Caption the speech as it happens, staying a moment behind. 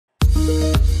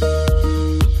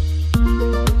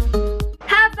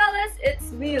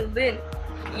din.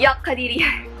 Yuck, kadiri.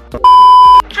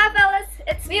 Hi fellas,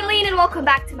 it's me Lane and welcome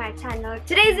back to my channel.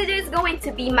 Today's video is going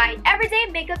to be my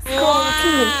everyday makeup school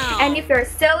routine. And if you're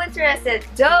still interested,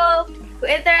 kung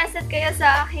interested kayo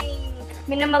sa aking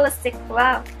minimalistic,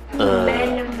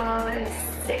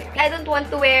 minimalistic. I don't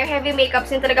want to wear heavy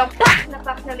makeups yung talagang pak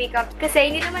na makeup. Kasi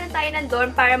hindi naman tayo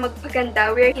nandun para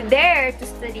magpaganda. We're there to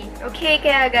study. Okay,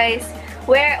 kaya guys,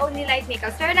 wear only light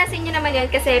makeups. Pero nasa inyo naman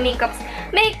yan kasi makeups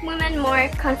make women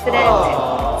more confident.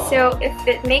 So, if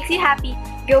it makes you happy,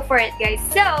 go for it, guys.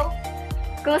 So,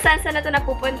 kung saan na ito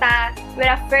napupunta,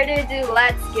 without further ado,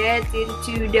 let's get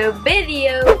into the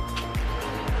video.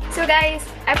 So, guys,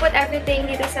 I put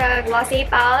everything dito sa glossy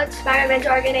pouch para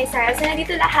medyo organized tayo. So,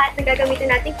 nandito lahat ng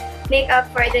gagamitin nating makeup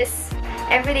for this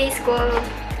everyday school.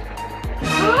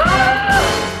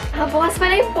 Bukas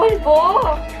pala yung polvo!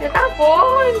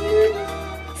 Natapon!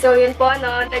 So, yun po,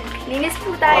 no? Naglinis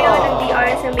po tayo ng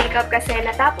DR sa makeup kasi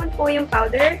natapon po yung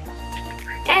powder.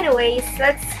 Anyways,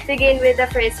 let's begin with the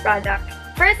first product.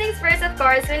 First things first, of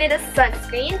course, we need a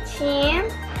sunscreen team.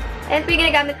 And po yung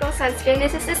ginagamit kong sunscreen.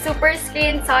 This is the Super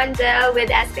Screen Sun Gel with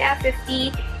SPF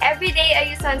 50. Every day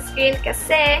I use sunscreen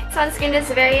kasi sunscreen is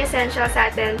very essential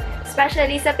sa atin.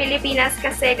 Especially sa Pilipinas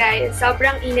kasi guys,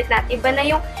 sobrang init natin. Iba na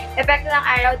yung epekto ng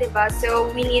araw, diba?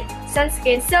 So, we need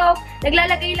sunscreen. So,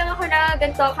 naglalagay lang ako na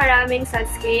ganito karaming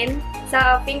sunscreen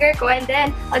sa finger ko and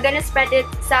then I'm gonna spread it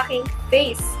sa aking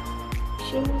face.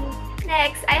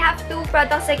 Next, I have two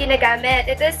products na ginagamit.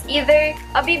 It is either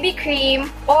a BB cream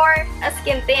or a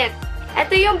skin tint.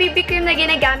 Ito yung BB cream na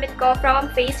ginagamit ko from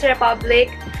Face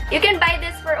Republic. You can buy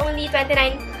this for only 29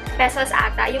 pesos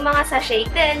ata, yung mga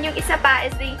sachet. Then, yung isa pa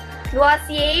is the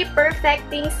Glossier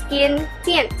Perfecting Skin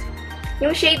Tint.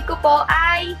 Yung shade ko po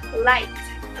ay light.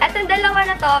 At ang dalawa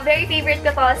na to, very favorite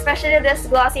ko to, especially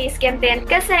this Glossier Skin Tint.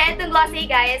 Kasi itong Glossier,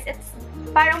 guys, it's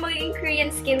parang magiging Korean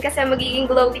skin kasi magiging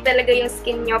glowy talaga yung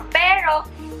skin nyo. Pero,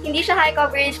 hindi siya high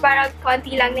coverage, parang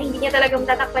konti lang na hindi niya talaga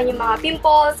matatakpan yung mga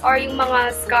pimples or yung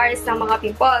mga scars ng mga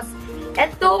pimples.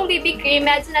 Itong BB cream,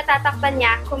 medyo natatakpan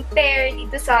niya compare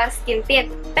dito sa skin tint.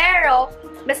 Pero,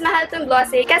 mas mahal itong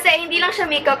glossy kasi hindi lang siya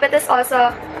makeup, it is also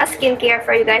a skincare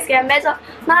for you guys. Kaya medyo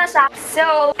mahal siya. So,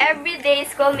 everyday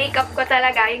school makeup ko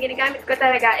talaga, yung ginagamit ko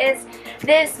talaga is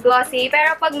this glossy.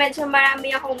 Pero pag medyo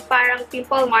marami akong parang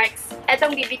pimple marks,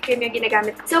 etong BB cream yung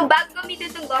ginagamit ko. So, bago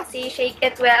gamitin itong glossy, shake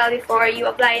it well before you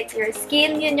apply it to your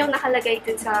skin. Yun yung nakalagay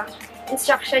dun sa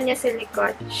instruction niya sa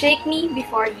likod. Shake me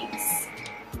before use.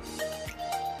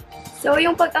 So,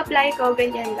 yung pag-apply ko,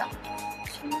 ganyan lang.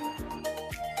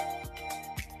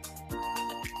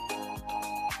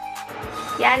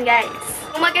 Yan, guys.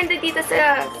 Ang maganda dito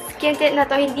sa skin tint na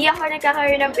to, hindi ako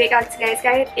nagkakaroon ng breakouts, guys.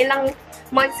 Kahit ilang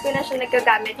months ko na siya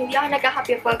nagkagamit, hindi ako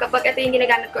nagkaka-pimple kapag ito yung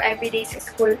ginagamit ko everyday sa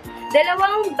school.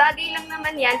 Dalawang bagay lang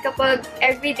naman yan kapag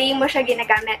everyday mo siya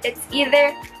ginagamit. It's either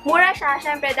mura siya,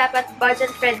 syempre dapat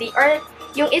budget-friendly, or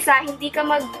yung isa, hindi ka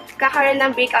magkakaroon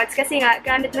ng breakouts kasi nga,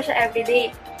 gamit mo siya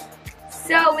everyday.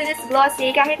 So, with this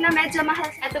glossy, kahit na medyo mahal,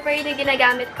 ito pa rin yung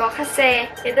ginagamit ko kasi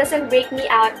it doesn't break me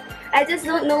out. I just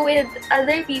don't know with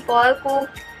other people kung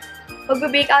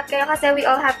mag-break out kayo kasi we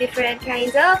all have different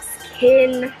kinds of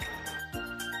skin.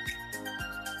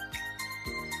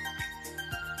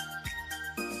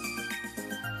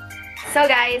 So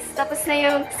guys, tapos na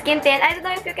yung skin tint. I don't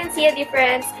know if you can see a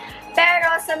difference,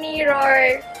 pero sa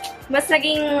mirror, mas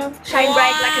naging shine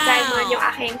bright like a diamond yung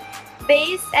aking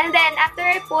face. And then, after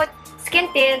I put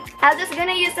skin tint, I'm just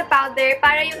gonna use the powder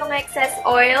para yung mga excess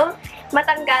oil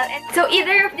matanggal. And so,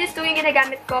 either of these two yung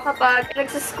ginagamit ko kapag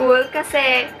nagsa-school.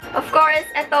 Kasi, of course,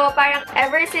 ito, parang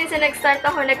ever since na nag-start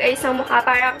ako nag-ayos ng mukha,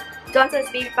 parang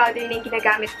Johnson's Baby Powder na yung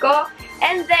ginagamit ko.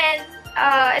 And then,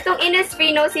 itong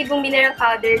innisfree no sebum mineral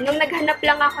powder, nung naghanap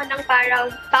lang ako ng parang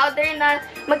powder na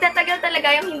magtatagal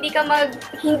talaga yung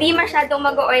hindi masyadong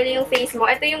mag-oil yung face mo.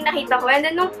 Ito yung nakita ko. And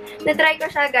then, nung na-try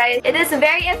ko siya, guys, it is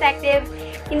very effective.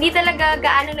 Hindi talaga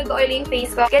gaano nag-oil yung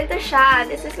face ko. Ganito siya.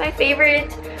 This is my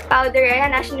favorite powder.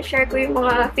 Ayan, share ko yung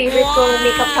mga favorite kong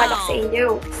makeup products sa inyo.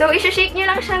 So, isa-shake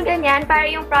nyo lang siyang ganyan para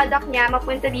yung product niya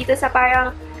mapunta dito sa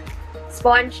parang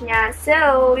sponge niya. So,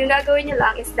 yung gagawin nyo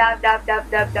lang is dab.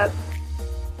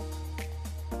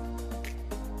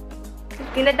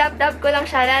 Dinadab-dab ko lang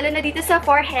siya, lalo na dito sa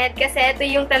forehead kasi ito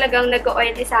yung talagang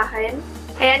nag-oily sa akin.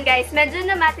 Ayan guys, medyo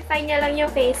na-mattify niya lang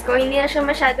yung face ko. Hindi na siya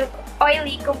masyadong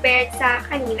oily compared sa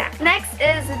kanina. Next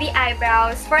is the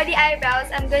eyebrows. For the eyebrows,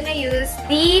 I'm gonna use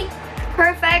the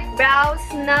Perfect Brows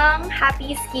ng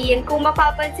Happy Skin. Kung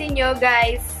mapapansin nyo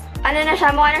guys, ano na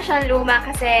siya, mukha na siyang luma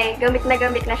kasi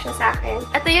gamit na siya sa akin.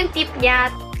 Ito yung tip niya.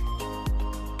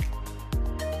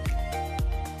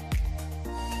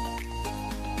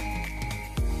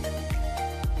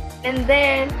 And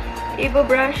then,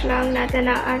 i-brush lang natin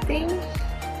ang ating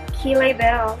kilay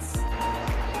bells.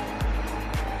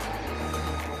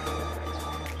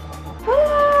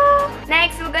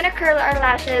 Next, we're gonna curl our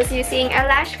lashes using a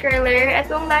lash curler.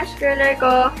 Itong lash curler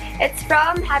ko, it's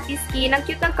from Happy Skin. Ang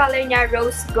cute ng color niya,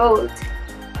 rose gold.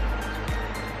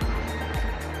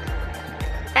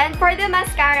 And for the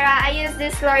mascara, I use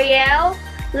this L'Oreal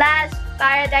Lash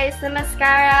Paradise na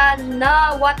mascara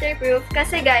na waterproof.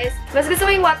 Kasi guys, mas gusto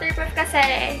ko yung waterproof kasi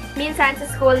minsan sa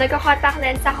school, nagka-contact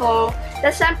lens ako.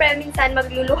 Tapos syempre, minsan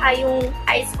magluluha yung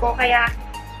eyes ko. Kaya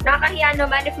nakakahiya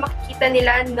naman if makikita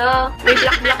nila na may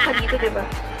black-black ka dito, diba?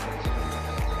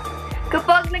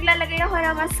 Kapag naglalagay ako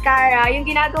ng mascara, yung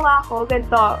ginagawa ko,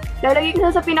 ganito. Lalagay ko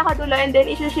sa pinakadulo and then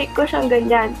isi-shake ko siyang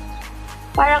ganyan.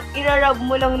 Parang irarub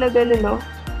mo lang na gano'n, no?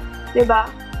 Diba?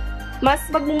 Mas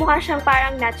magmumukha siyang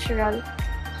parang natural.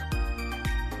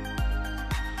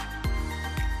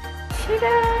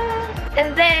 Tada!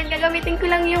 And then, gagamitin ko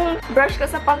lang yung brush ko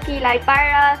sa pangkilay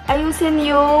para ayusin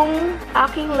yung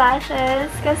aking lashes.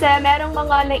 Kasi merong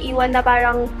mga naiwan na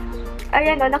parang,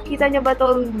 ayan o, nakita nyo ba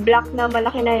itong black na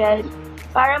malaki na yan?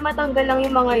 Para matanggal lang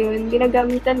yung mga yun,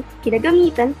 ginagamitan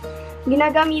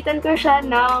ko siya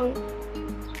ng,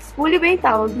 spoolie ba yung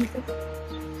tawag dito?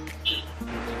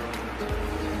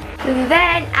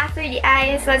 Then, after the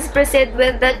eyes, let's proceed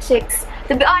with the cheeks.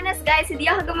 To be honest, guys, hindi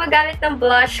ako gumagamit ng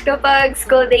blush kapag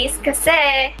school days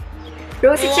kasi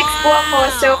rosy cheeks po ako.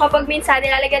 So, kapag minsan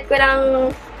nilalagyan ko ng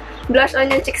blush on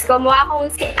yung cheeks ko, mukha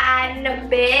akong si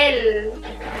Annabelle.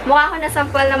 Mukha ako na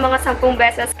sample ng mga 10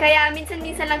 beses. Kaya,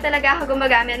 minsan-minsan lang talaga ako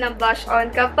gumagamit ng blush on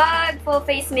kapag full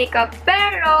face makeup.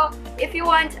 Pero, if you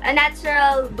want a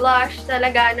natural blush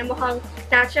talaga na mukhang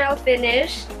natural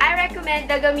finish, I recommend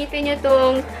na gamitin nyo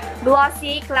itong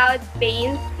Glossy Cloud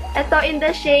Paint. Ito in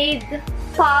the shade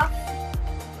Puff.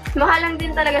 Mukha lang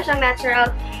din talaga siyang natural.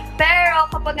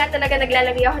 Pero kapag nga talaga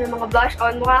naglalagay ako ng mga blush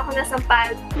on, mukha ako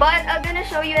nasampal. But I'm gonna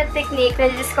show you a technique na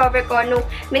discover ko nung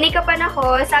minikapan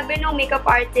ako. Sabi nung makeup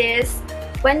artist,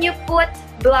 when you put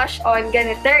blush on,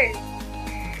 ganito.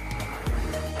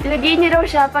 Ilagay niyo daw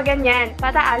siya pa ganyan,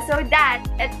 pataas, so that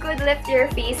it could lift your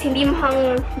face. Hindi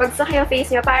mukhang bagsak yung face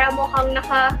niyo, para mukhang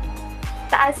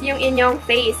taas yung inyong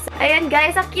face. Ayan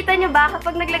guys, nakita nyo ba?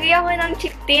 Kapag naglagay ako ng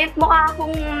cheek tint, mukha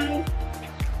akong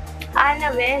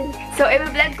Annabelle. So,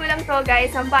 i-blend ko lang to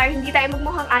guys, para hindi tayo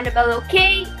magmukhang Annabelle,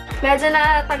 okay? Medyo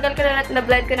natanggal ko na,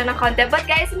 na-blend ko na ng konti. But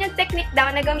guys, yun yung technique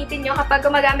daw na gamitin nyo kapag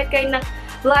gumagamit kayo ng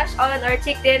blush on or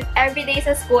cheek tint everyday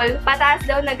sa school. Pataas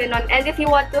daw na ganon. And if you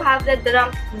want to have the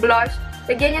drunk blush,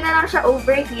 lagyan nyo na lang siya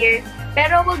over here.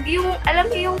 Pero wag yung, alam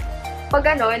nyo yung pag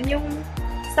ganon, yung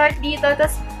start dito,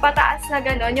 tapos pataas na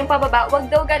ganon, yung pababa.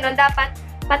 Wag daw ganon, dapat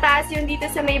pataas yung dito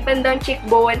sa may bandang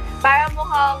cheekbone para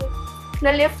mukhang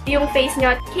na-lift yung face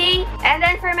nyo. Okay? And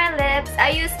then for my lips,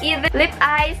 I use either lip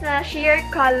eyes na sheer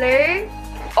color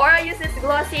or I use this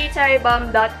glossier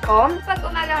dotcom. Pag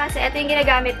umaga kasi, ito yung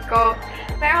ginagamit ko.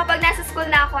 Pero kapag nasa school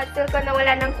na ako at feel ko na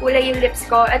wala ng kulay yung lips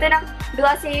ko, ito ng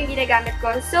glossier yung ginagamit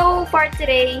ko. So, for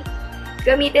today,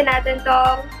 gamitin natin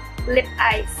tong lip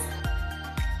eyes.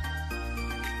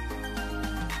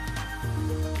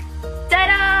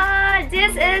 Ta-da!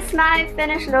 This is my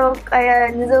finished look.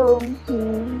 Ayan, zoom.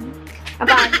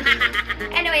 Abang.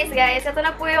 Anyways guys, ito na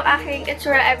po yung aking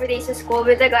itsura everyday sa school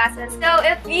with the glasses. So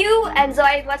if you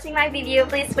enjoyed watching my video,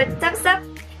 please put thumbs up,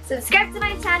 subscribe to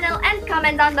my channel, and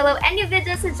comment down below any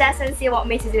video suggestions you want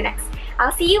me to do next.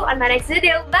 I'll see you on my next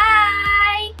video. Bye!